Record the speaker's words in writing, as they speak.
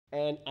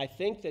And I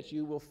think that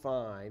you will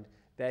find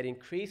that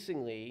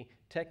increasingly,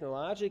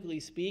 technologically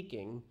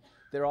speaking,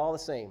 they're all the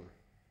same.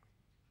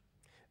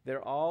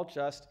 They're all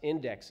just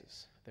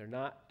indexes. They're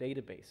not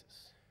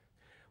databases.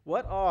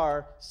 What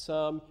are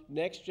some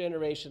next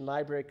generation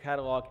library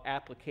catalog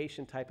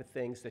application type of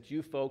things that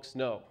you folks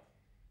know?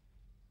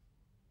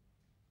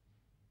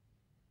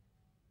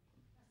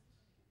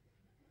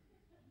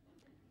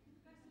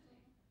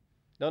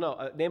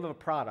 No, name of a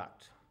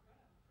product.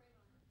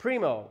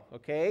 Primo,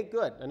 okay,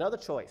 good. Another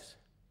choice.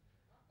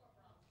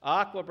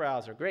 Aqua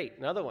Browser, great.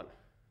 Another one.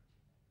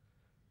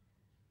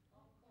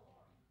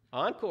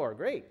 Encore,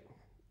 great.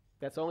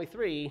 That's only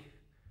 3.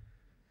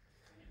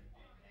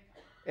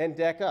 And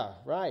Deca,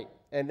 right.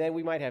 And then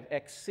we might have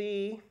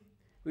XC.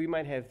 We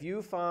might have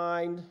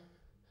Viewfind.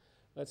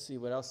 Let's see,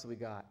 what else have we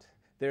got?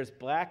 There's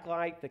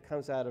Blacklight that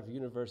comes out of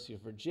University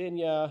of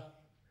Virginia.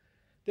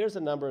 There's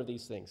a number of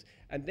these things.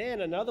 And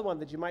then another one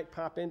that you might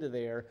pop into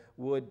there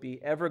would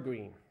be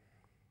Evergreen.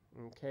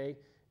 Okay?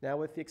 Now,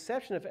 with the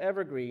exception of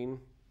Evergreen,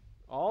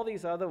 all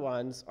these other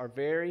ones are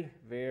very,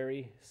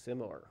 very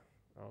similar.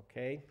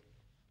 Okay?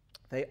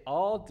 They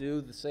all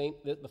do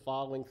the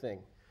following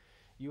thing.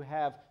 You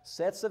have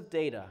sets of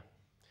data.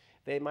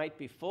 They might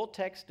be full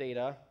text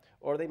data,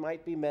 or they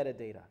might be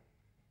metadata.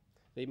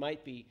 They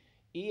might be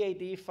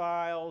EAD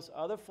files,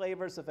 other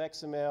flavors of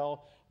XML,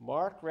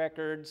 MARC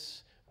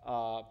records,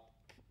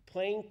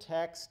 plain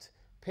text,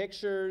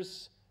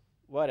 pictures,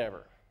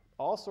 whatever.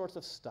 All sorts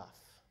of stuff.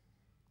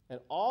 And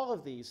all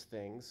of these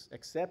things,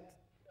 except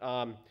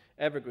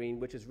Evergreen,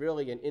 which is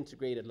really an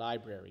integrated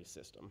library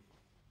system,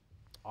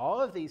 all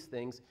of these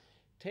things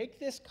take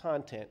this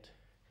content,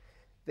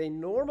 they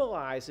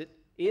normalize it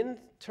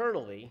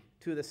internally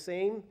to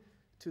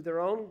their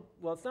own,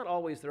 well, it's not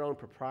always their own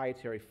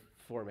proprietary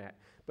format,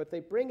 but they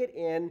bring it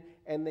in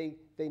and they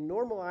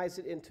normalize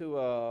it into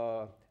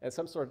as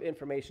some sort of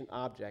information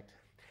object,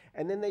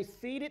 and then they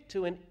feed it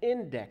to an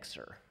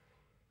indexer.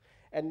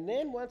 And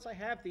then once I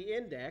have the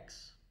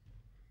index,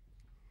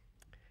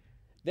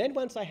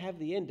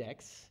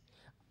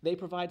 they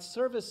provide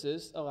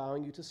services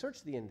allowing you to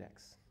search the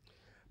index.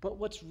 But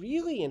what's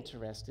really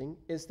interesting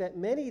is that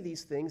many of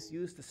these things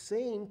use the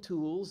same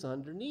tools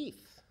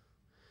underneath.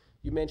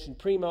 You mentioned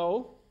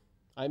Primo.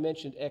 I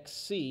mentioned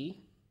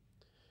XC.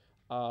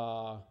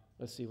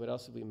 Let's see, what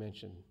else did we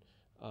mention?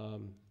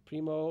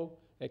 Primo,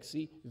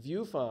 XC,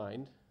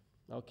 Viewfind.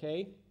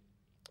 Okay?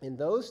 In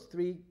those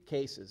 3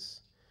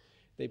 cases,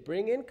 they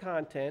bring in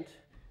content,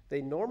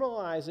 they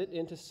normalize it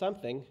into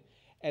something,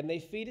 and they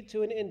feed it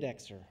to an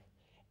indexer.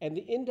 And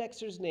the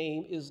indexer's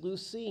name is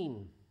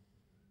Lucene.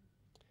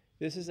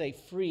 This is a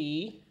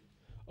free,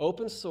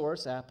 open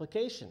source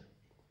application.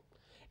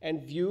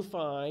 And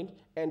Viewfind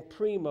and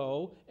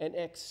Primo and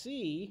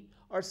XC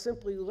are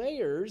simply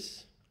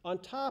layers on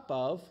top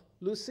of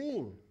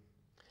Lucene.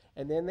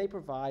 And then they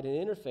provide an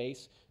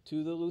interface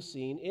to the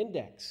Lucene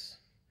index.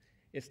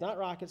 It's not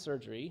rocket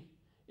surgery.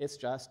 It's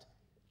just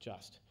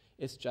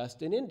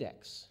an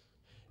index.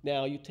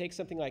 Now, you take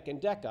something like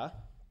Endeca.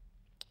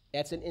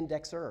 That's an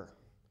indexer.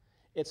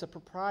 It's a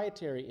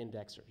proprietary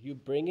indexer. You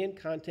bring in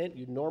content,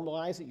 you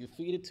normalize it, you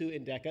feed it to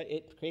Endeca,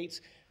 it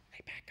creates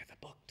a back of the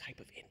book type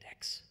of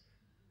index.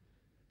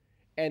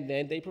 And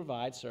then they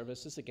provide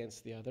services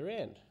against the other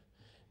end.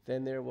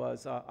 Then there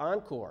was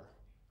Encore.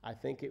 I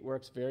think it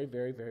works very,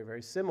 very, very,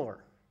 very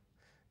similar.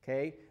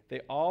 Okay?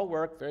 They all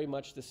work very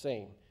much the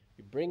same.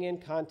 You bring in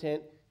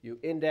content, you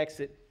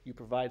index it, you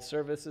provide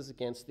services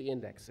against the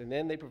index. And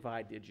then they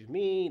provide Did You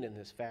Mean and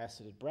this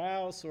faceted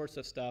browse sorts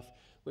of stuff,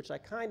 which I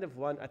kind of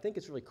I think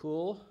it's really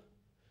cool,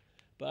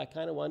 but I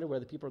kind of wonder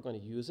whether people are going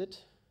to use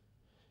it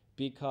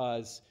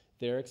because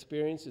their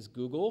experience is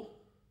Google,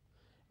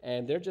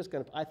 and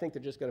I think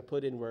they're just going to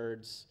put in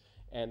words,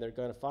 and they're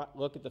going to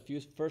look at the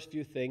first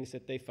few things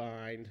that they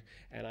find,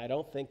 and I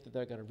don't think that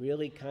they're going to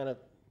really kind of,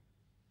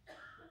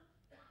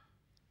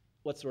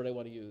 what's the word I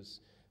want to use?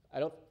 I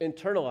don't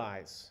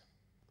internalize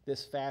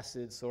this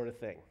faceted sort of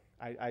thing.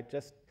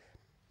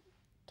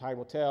 Time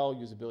will tell,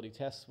 usability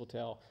tests will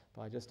tell,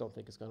 but I just don't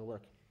think it's going to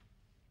work.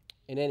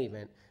 In any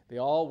event, they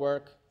all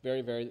work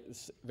very, very,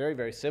 very,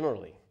 very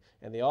similarly,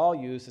 and they all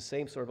use the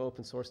same sort of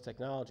open source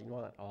technology,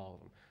 well, not all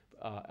of them,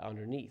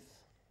 underneath.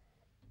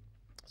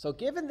 So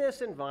given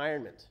this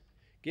environment,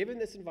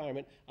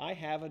 I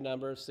have a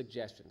number of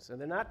suggestions, and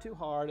they're not too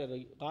hard, and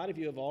a lot of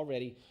you have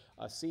already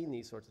seen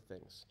these sorts of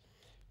things.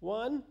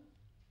 One,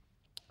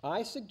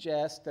 I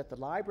suggest that the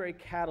library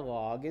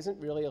catalog isn't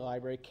really a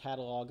library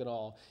catalog at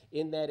all,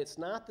 in that it's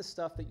not the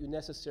stuff that you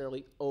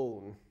necessarily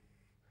own,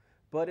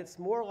 but it's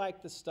more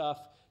like the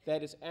stuff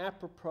that is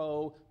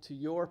apropos to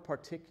your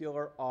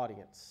particular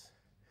audience.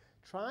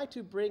 Try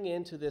to bring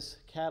into this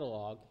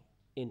catalog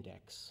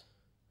index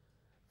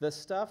the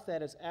stuff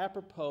that is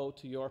apropos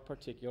to your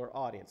particular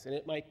audience, and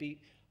it might be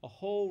a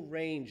whole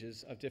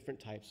ranges of different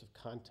types of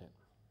content.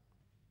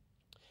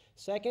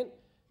 Second,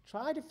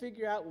 try to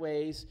figure out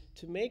ways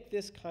to make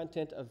this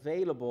content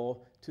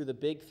available to the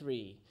big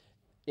 3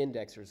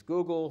 indexers,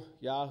 Google,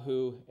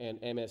 Yahoo,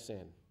 and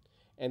MSN.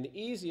 And the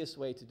easiest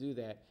way to do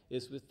that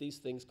is with these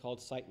things called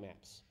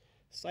sitemaps.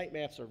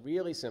 Sitemaps are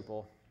really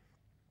simple.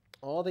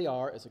 All they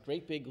are is a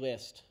great big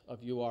list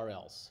of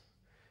URLs.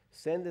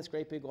 Send this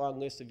great big long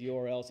list of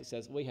URLs that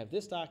says, we have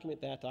this document,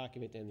 and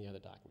the other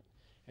document.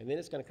 And then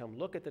it's going to come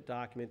look at the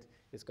document,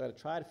 it's going to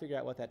try to figure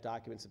out what that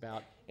document's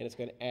about, and it's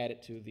going to add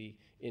it to the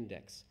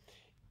index.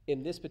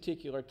 In this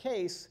particular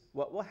case,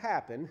 what will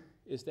happen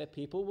is that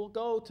people will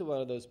go to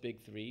one of those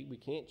big three. We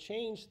can't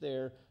change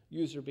their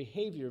user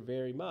behavior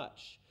very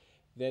much.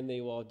 Then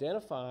they will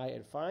identify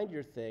and find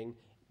your thing.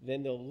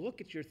 Then they'll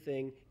look at your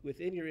thing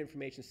within your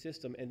information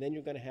system, and then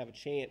you're going to have a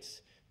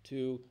chance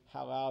to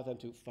allow them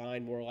to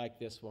find more like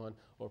this one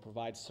or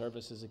provide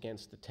services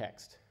against the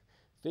text.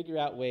 Figure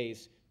out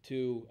ways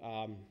to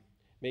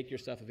make your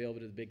stuff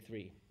available to the big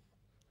three.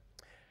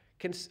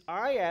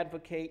 I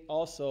advocate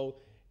also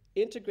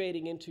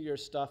integrating into your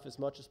stuff as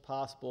much as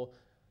possible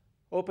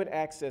open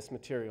access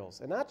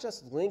materials, and not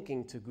just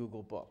linking to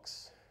Google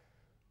Books,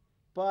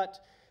 but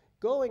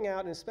going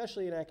out, and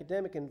especially in an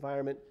academic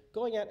environment,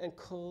 going out and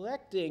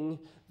collecting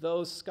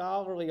those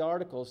scholarly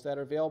articles that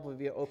are available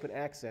via open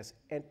access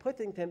and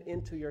putting them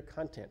into your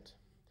content.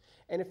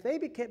 And if they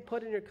get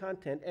put in your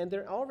content and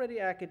they're already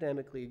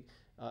academically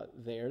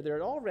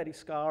they're already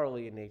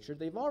scholarly in nature,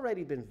 they've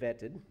already been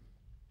vetted,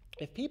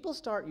 if people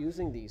start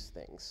using these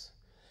things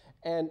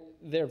and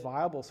they're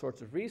viable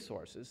sorts of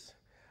resources,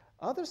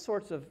 other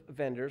sorts of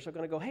vendors are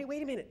going to go, hey,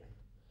 wait a minute,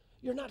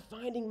 you're not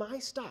finding my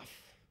stuff.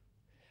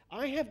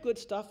 I have good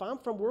stuff. I'm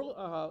from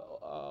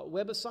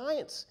Web of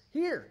Science.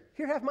 Here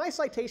have my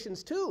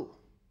citations too.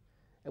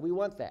 And we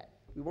want that.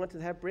 We want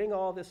to bring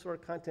all this sort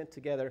of content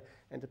together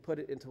and to put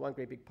it into one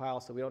great big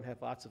pile so we don't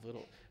have lots of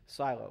little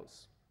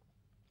silos.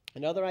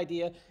 Another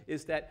idea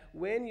is that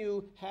when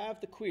you have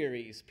the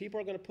queries, people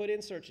are going to put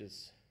in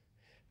searches.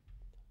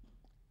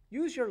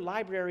 Use your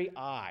library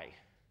eye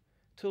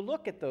to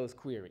look at those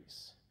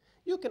queries.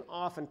 You can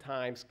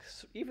oftentimes,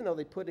 even though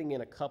they're putting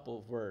in a couple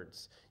of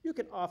words, you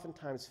can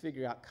oftentimes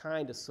figure out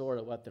kind of sort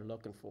of what they're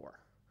looking for.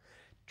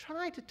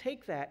 Try to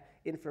take that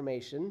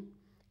information,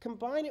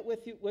 combine it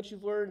with what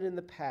you've learned in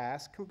the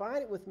past,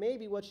 combine it with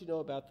maybe what you know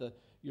about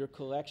your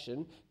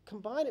collection,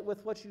 combine it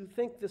with what you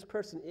think this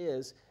person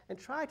is, and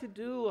try to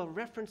do a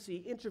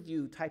referencey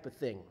interview type of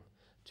thing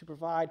to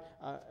provide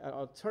an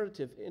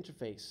alternative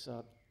interface,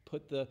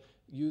 put the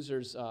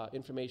user's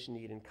information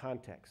need in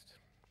context.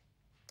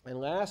 And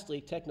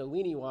lastly,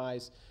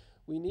 techno-weenie-wise,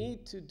 we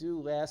need to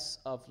do less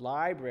of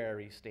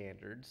library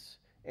standards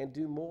and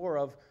do more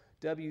of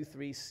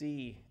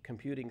W3C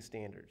computing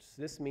standards.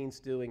 This means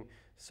doing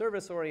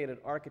service-oriented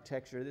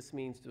architecture. This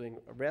means doing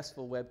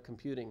RESTful web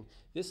computing.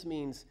 This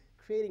means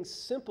creating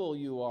simple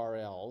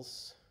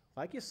URLs,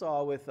 like you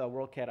saw with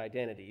WorldCat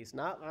identities,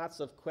 not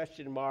lots of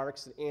question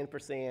marks and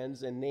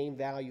ampersands and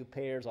name-value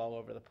pairs all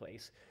over the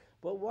place,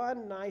 but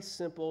one nice,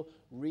 simple,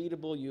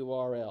 readable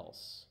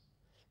URLs.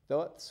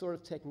 That sort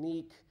of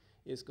technique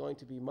is going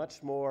to be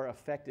much more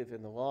effective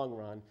in the long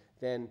run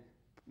than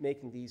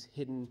making these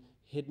hidden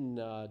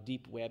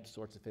deep web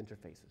sorts of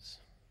interfaces.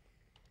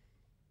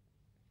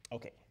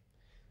 Okay,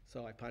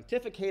 so I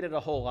pontificated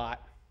a whole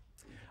lot,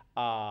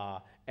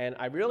 and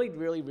I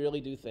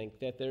really do think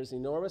that there's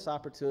enormous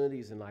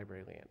opportunities in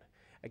library land.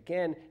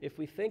 Again, if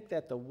we think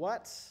that the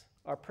whats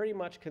are pretty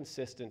much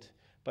consistent,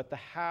 but the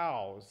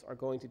hows are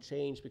going to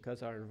change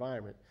because of our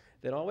environment,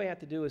 then all we have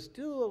to do is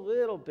do a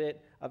little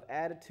bit of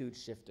attitude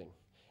shifting,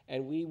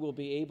 and we will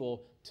be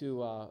able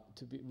to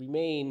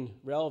remain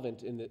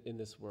relevant in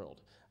this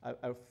world.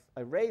 A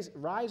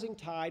rising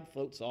tide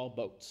floats all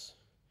boats.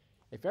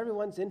 If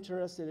everyone's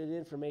interested in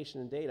information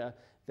and data,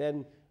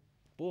 then,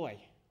 boy,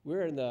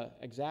 we're in the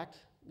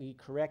exactly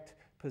correct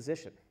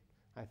position.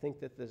 I think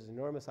that there's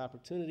enormous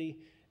opportunity,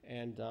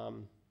 and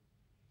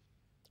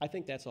I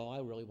think that's all I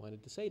really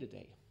wanted to say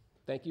today.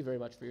 Thank you very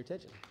much for your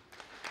attention.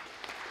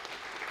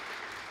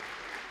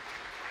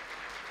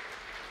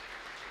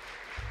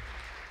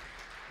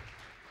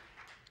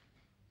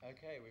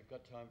 Okay, we've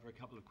got time for a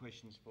couple of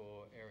questions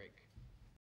for Eric.